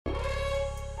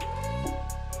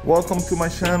Welcome to my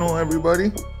channel,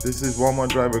 everybody. This is Walmart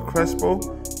driver Crespo.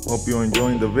 Hope you're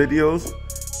enjoying the videos.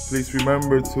 Please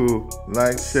remember to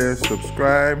like, share,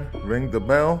 subscribe, ring the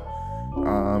bell.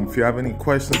 If you have any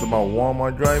questions about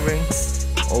Walmart driving,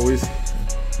 always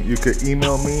you can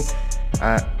email me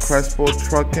at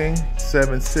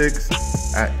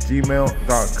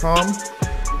crespotrucking76@gmail.com.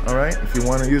 all right, if you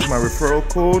want to use my referral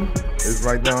code, it's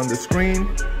right down on the screen,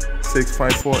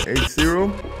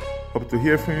 65480. Hope to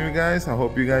hear from you guys. I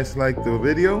hope you guys like the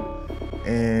video,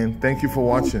 and thank you for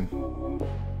watching.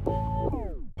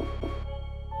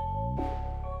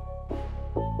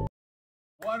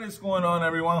 What is going on,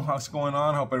 everyone? How's going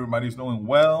on? Hope everybody's doing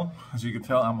well. As you can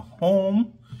tell, I'm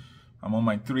home. I'm on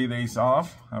my 3 days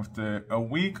off after a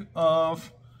week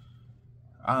of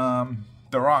The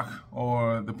Rock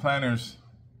or the Planners.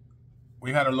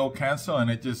 We had a low cancel and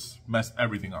it just messed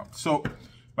everything up. So,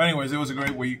 but anyways, it was a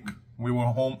great week. We were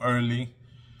home early.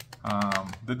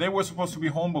 The day we're supposed to be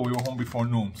home, but we were home before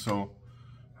noon. So,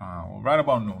 right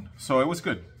about noon. So it was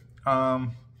good.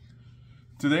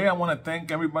 Today I want to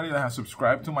thank everybody that has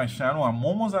subscribed to my channel. I'm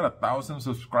almost at 1,000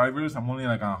 subscribers. I'm only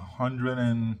like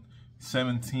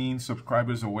 117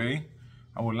 subscribers away.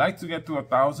 I would like to get to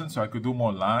 1,000 so I could do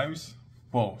more lives.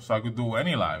 Well, so I could do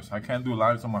any lives. I can't do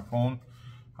lives on my phone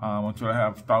until I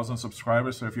have 1,000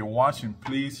 subscribers. So if you're watching,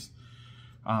 please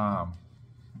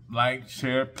like,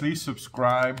 share, please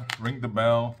subscribe, ring the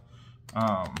bell.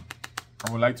 I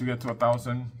would like to get to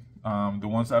 1,000. The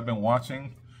ones that have been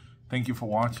watching, thank you for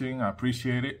watching. I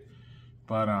appreciate it.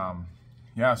 But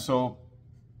yeah, so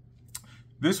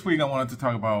this week I wanted to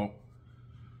talk about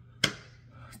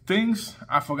things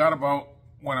I forgot about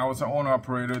when I was an owner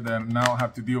operator that now I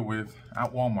have to deal with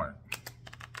at Walmart.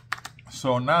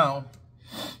 So now,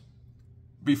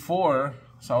 before,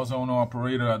 so I was an owner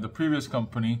operator at the previous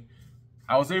company,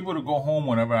 I was able to go home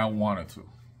whenever I wanted to,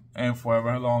 and for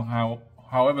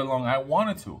however long I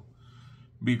wanted to,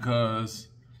 because,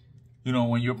 you know,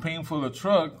 when you're paying for the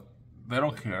truck, they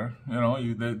don't care. You know,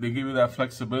 they give you that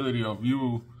flexibility of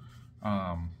you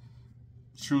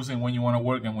choosing when you want to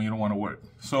work and when you don't want to work.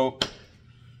 So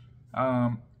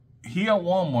here at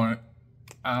Walmart,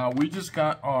 we just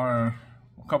got our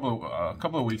a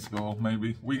couple of weeks ago,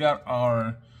 maybe, we got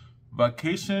our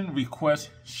vacation request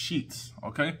sheets.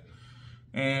 Okay,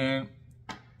 and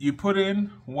you put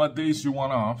in what days you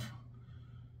want off,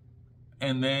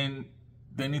 and then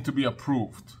they need to be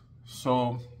approved.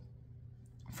 So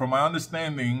from my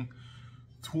understanding,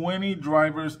 20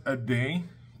 drivers a day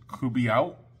could be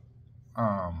out,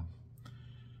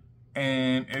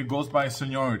 and it goes by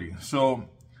seniority. So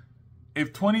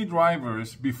if 20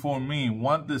 drivers before me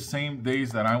want the same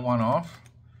days that I want off,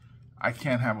 I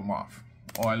can't have them off,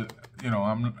 or, you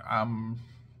know,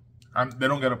 they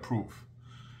don't get approved.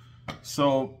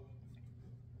 So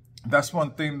that's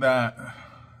one thing that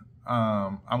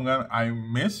I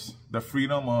miss, the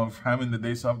freedom of having the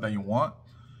days off that you want.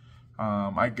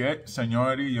 I get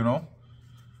seniority, you know,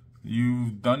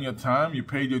 you've done your time, you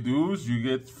paid your dues, you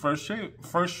get first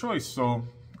choice. So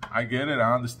I get it,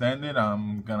 I understand it.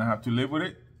 I'm gonna have to live with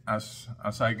it. As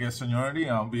I get seniority,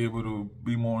 I'll be able to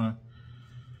be more.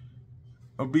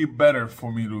 It'll be better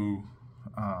for me to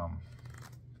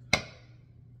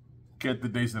get the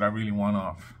days that I really want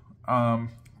off.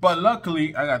 But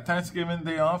luckily, I got Thanksgiving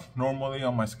day off, normally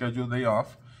on my scheduled day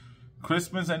off.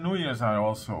 Christmas and New Year's are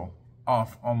also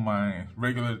off on my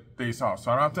regular days off. So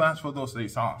I don't have to ask for those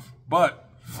days off. But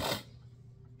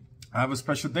I have a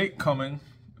special date coming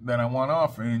that I want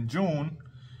off in June,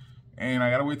 and I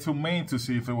gotta wait till May to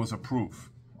see if it was approved.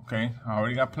 Okay, I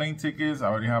already got plane tickets, I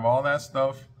already have all that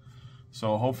stuff,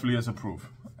 so hopefully it's approved.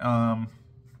 You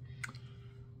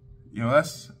know,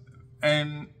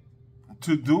 and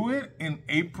to do it in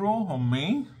April or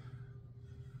May,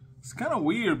 it's kind of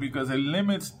weird because it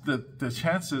limits the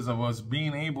chances of us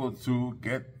being able to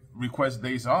get request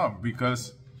days off.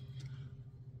 Because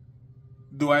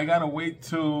do I gotta wait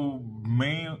till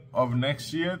May of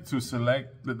next year to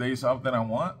select the days off that I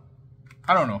want?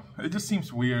 I don't know. It just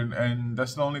seems weird, and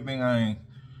that's the only thing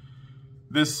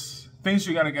there's things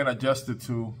you gotta get adjusted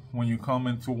to when you come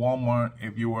into Walmart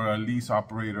if you were a lease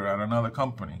operator at another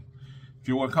company. If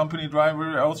you were a company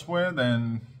driver elsewhere,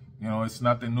 then, you know, it's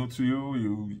nothing new to you.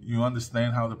 You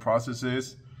understand how the process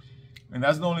is, and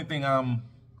that's the only thing I'm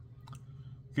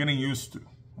getting used to.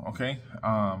 Okay.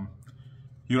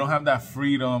 You don't have that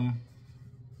freedom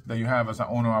that you have as an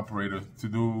owner-operator to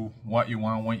do what you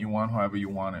want, when you want, however you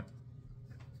want it,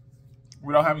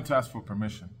 without having to ask for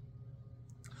permission.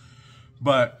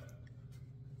 But,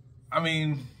 I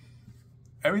mean,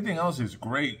 everything else is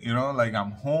great, you know? Like,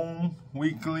 I'm home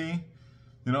weekly.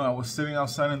 You know, I was sitting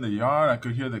outside in the yard. I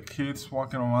could hear the kids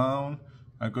walking around.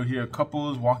 I could hear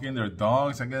couples walking their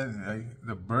dogs. I guess like,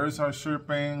 the birds are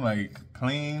chirping, like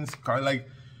planes, car, like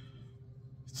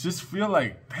just feel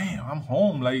like, damn, I'm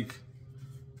home. Like,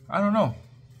 I don't know.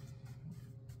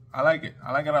 I like it.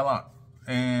 I like it a lot.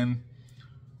 And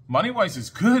money-wise,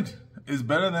 it's good. It's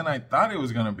better than I thought it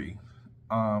was gonna be.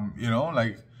 You know,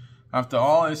 like after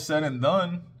all is said and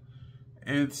done,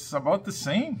 it's about the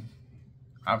same.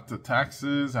 After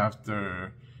taxes,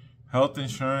 after health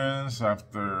insurance,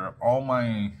 after all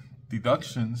my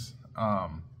deductions,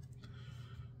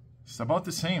 it's about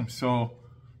the same. So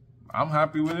I'm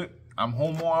happy with it. I'm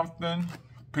home more often,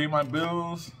 pay my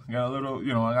bills, got a little,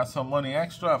 you know, I got some money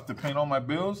extra after paying all my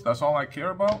bills. That's all I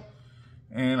care about.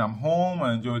 And I'm home.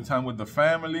 I enjoy time with the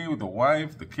family, with the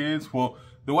wife, the kids. Well,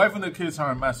 the wife and the kids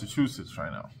are in Massachusetts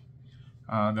right now.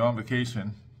 They're on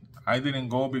vacation. I didn't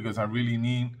go because I really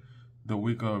need the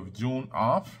week of June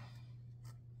off.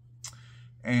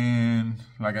 And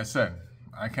like I said,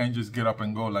 I can't just get up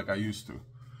and go like I used to.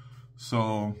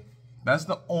 So that's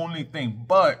the only thing.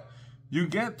 But you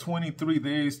get 23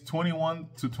 days, 21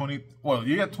 to 20, well,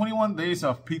 you get 21 days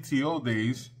of PTO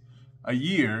days a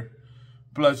year,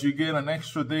 plus you get an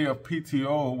extra day of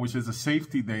PTO, which is a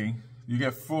safety day. You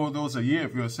get 4 of those a year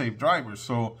if you're a safe driver.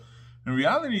 So in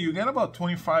reality, you get about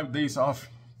 25 days off,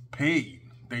 paid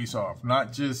days off,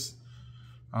 not just,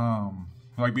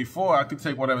 like before, I could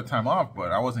take whatever time off,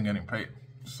 but I wasn't getting paid.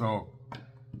 So,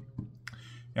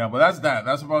 yeah, but that's that.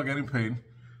 That's about getting paid.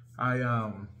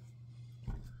 I'm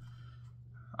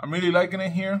really liking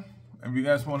it here. If you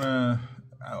guys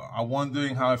are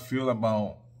wondering how I feel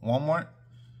about Walmart,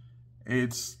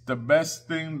 it's the best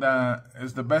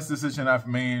decision I've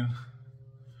made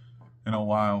in a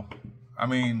while. I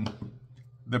mean,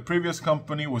 the previous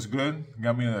company was good.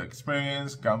 Got me the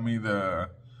experience, got me the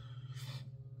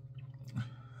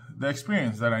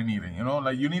experience that I needed. You know,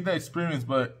 like you need the experience,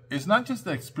 but it's not just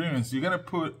the experience. You gotta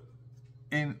put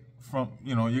in from,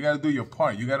 you know, you gotta do your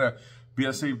part. You gotta be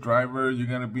a safe driver. You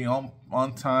gotta be on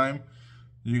time.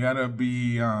 You gotta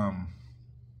be, you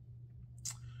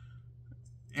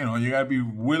know, you gotta be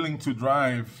willing to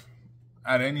drive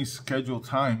at any scheduled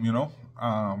time. You know,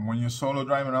 when you're solo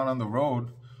driving out on the road,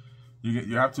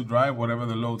 you have to drive whatever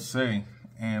the loads say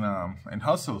and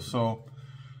hustle. So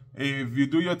if you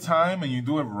do your time and you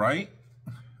do it right,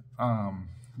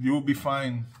 you will be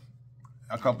fine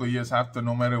a couple of years after,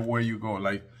 no matter where you go.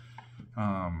 Like,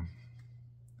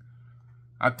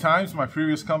 at times, my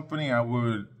previous company, I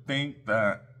would think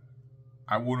that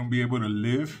I wouldn't be able to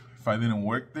live if I didn't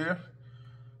work there.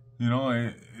 You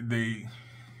know,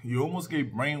 you almost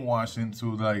get brainwashed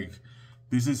into like,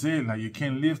 this is it. Like, you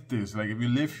can't live this. Like, if you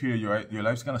live here, your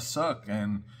life's gonna suck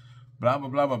and blah, blah,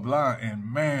 blah, blah, blah. And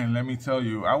man, let me tell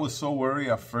you, I was so worried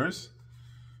at first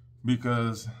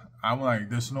because I'm like,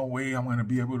 there's no way I'm going to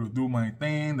be able to do my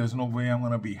thing. There's no way I'm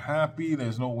going to be happy.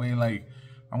 There's no way like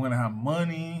I'm going to have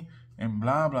money and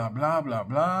blah, blah, blah, blah,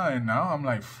 blah. And now I'm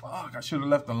like, fuck, I should have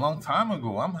left a long time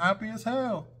ago. I'm happy as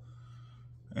hell.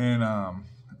 And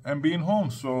being home.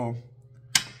 So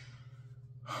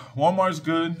Walmart's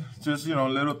good. Just, you know,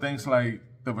 little things like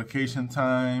the vacation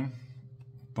time.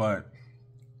 But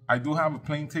I do have a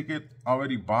plane ticket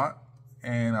already bought,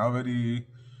 and I already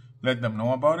let them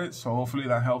know about it. So hopefully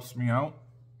that helps me out.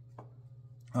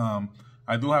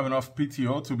 I do have enough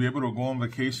PTO to be able to go on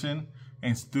vacation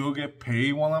and still get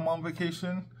paid while I'm on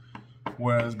vacation.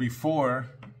 Whereas before,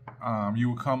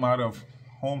 you would come out of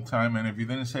home time, and if you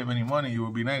didn't save any money, you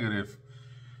would be negative.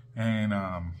 And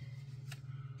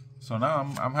so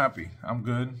now I'm happy. I'm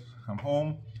good. I'm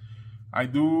home. I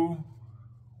do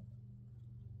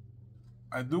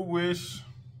wish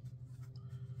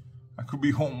I could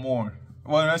be home more.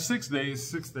 Well, that's 6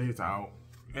 days out.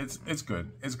 It's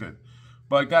good. It's good.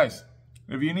 But guys,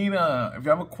 if you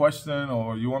have a question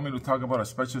or you want me to talk about a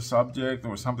special subject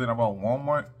or something about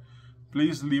Walmart,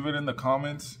 please leave it in the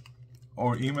comments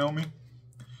or email me.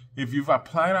 If you've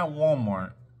applied at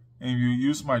Walmart and you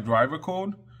use my driver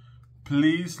code,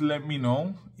 please let me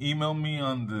know. Email me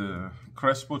on the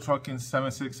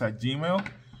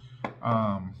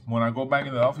CrespoTrucking76@gmail.com. When I go back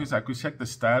in the office, I could check the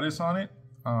status on it.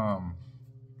 I'll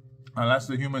ask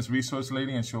the human resource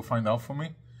lady and she'll find out for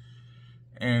me.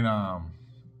 And,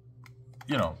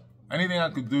 you know, anything I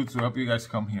could do to help you guys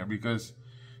come here, because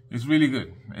it's really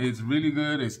good. It's really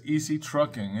good. It's easy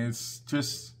trucking. It's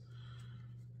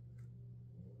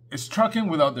trucking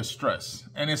without the stress.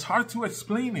 And it's hard to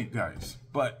explain it, guys,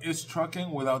 but it's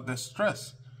trucking without the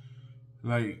stress.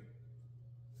 Like,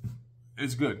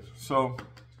 it's good. So,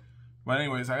 but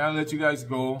anyways, I gotta let you guys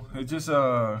go. It's just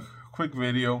a quick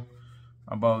video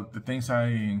about the things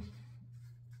I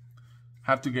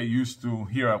have to get used to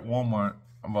here at Walmart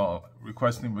about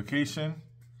requesting vacation.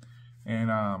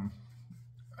 And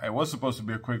it was supposed to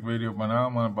be a quick video, but now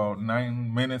I'm on about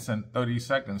 9 minutes and 30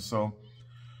 seconds. So,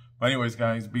 but anyways,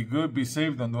 guys, be good, be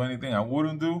safe, don't do anything I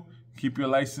wouldn't do. Keep your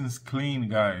license clean,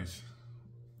 guys.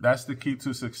 That's the key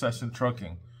to success in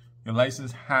trucking. Your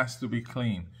license has to be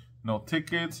clean. No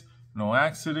tickets, no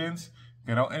accidents.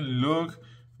 Get out and look.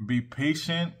 Be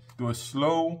patient. Do it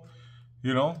slow.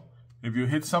 You know, if you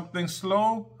hit something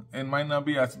slow, it might not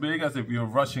be as big as if you're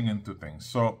rushing into things.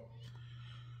 So,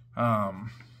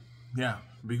 yeah,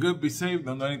 be good, be safe.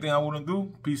 Don't do anything I wouldn't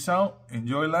do. Peace out.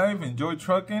 Enjoy life. Enjoy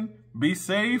trucking. Be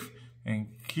safe and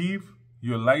keep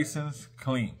your license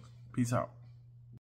clean. Peace out.